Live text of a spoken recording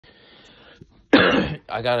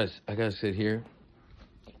I gotta sit here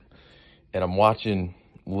and I'm watching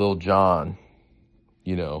Lil Jon,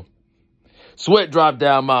 you know. Sweat drop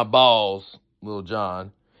down my balls, Lil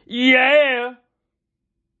Jon. Yeah.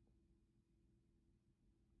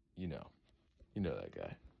 You know that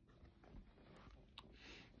guy.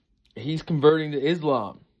 He's converting to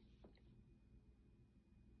Islam.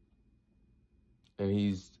 And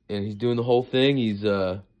he's doing the whole thing. He's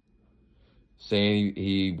saying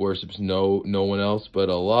he worships no one else but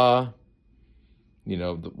Allah. You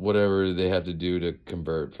know, whatever they have to do to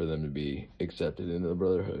convert for them to be accepted into the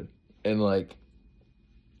brotherhood. And like,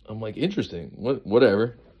 I'm like, interesting.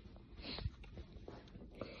 Whatever.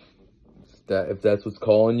 If that's what's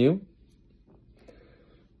calling you,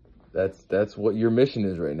 that's what your mission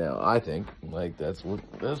is right now. I think like that's what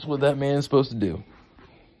that man's supposed to do.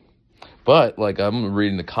 But like, I'm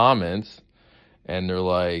reading the comments, and they're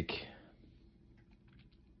like,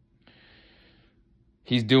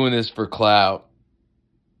 he's doing this for clout.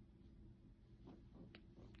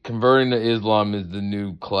 Converting to Islam is the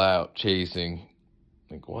new clout chasing.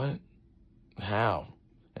 Like, what? How?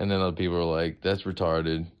 And then other people are like, that's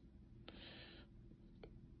retarded.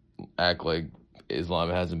 Act like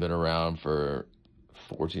Islam hasn't been around for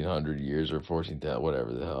 1,400 years or 14,000,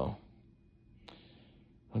 whatever the hell.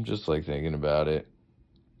 I'm just like thinking about it.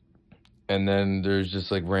 And then there's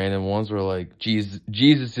just like random ones where like,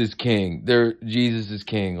 Jesus is king. Jesus is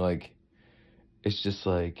king. Like, it's just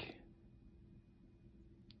like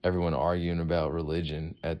everyone arguing about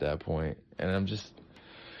religion at that point. And I'm just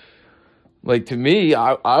like, to me,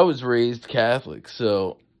 I was raised Catholic,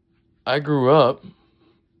 so I grew up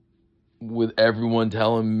with everyone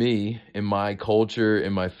telling me in my culture,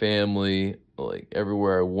 in my family, like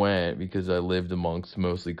everywhere I went, because I lived amongst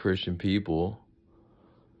mostly Christian people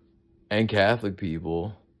and Catholic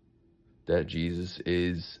people, that Jesus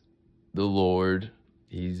is the Lord,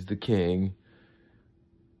 he's the king.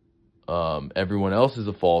 Everyone else is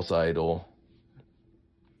a false idol.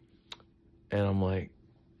 And I'm like,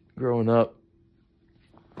 growing up,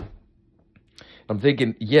 I'm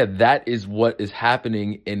thinking, yeah, that is what is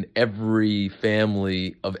happening in every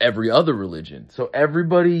family of every other religion. So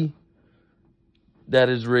everybody that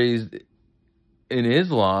is raised in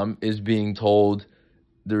Islam is being told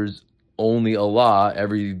there's only Allah.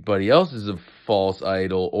 Everybody else is a false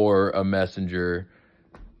idol or a messenger.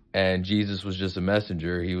 And Jesus was just a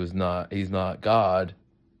messenger. He's not God.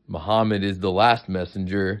 Muhammad is the last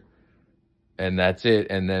messenger. And that's it.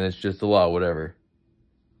 And then it's just Allah, whatever.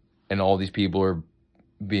 And all these people are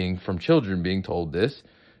from children being told this,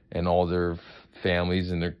 and all their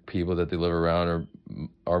families and their people that they live around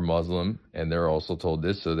are Muslim, and they're also told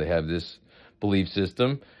this, so they have this belief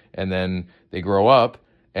system, and then they grow up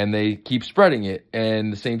and they keep spreading it.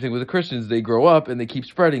 And the same thing with the Christians, they grow up and they keep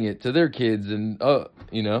spreading it to their kids, and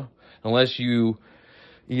you know, unless you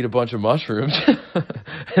eat a bunch of mushrooms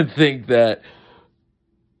and think that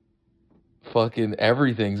fucking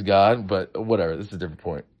everything's God, but whatever, this is a different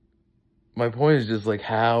point. My point is just like,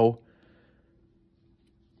 how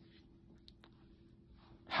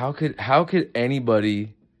could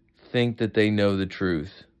anybody think that they know the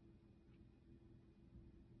truth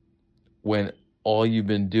when all you've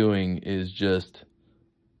been doing is just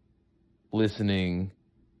listening?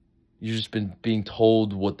 You've just been being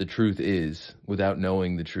told what the truth is without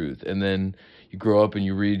knowing the truth. And then you grow up and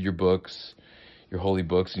you read your books, your holy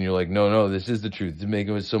books, and you're like, no, this is the truth. It's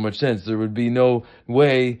making so much sense. There would be no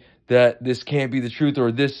way that this can't be the truth,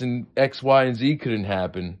 or this and X, Y, and Z couldn't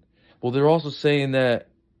happen. Well, they're also saying that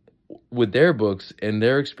with their books and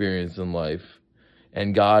their experience in life,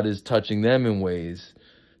 and God is touching them in ways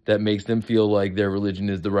that makes them feel like their religion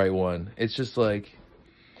is the right one. It's just like,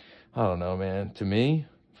 I don't know, man. To me,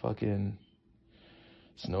 fucking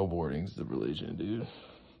snowboarding's the religion, dude.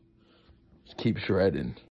 Just keep shredding.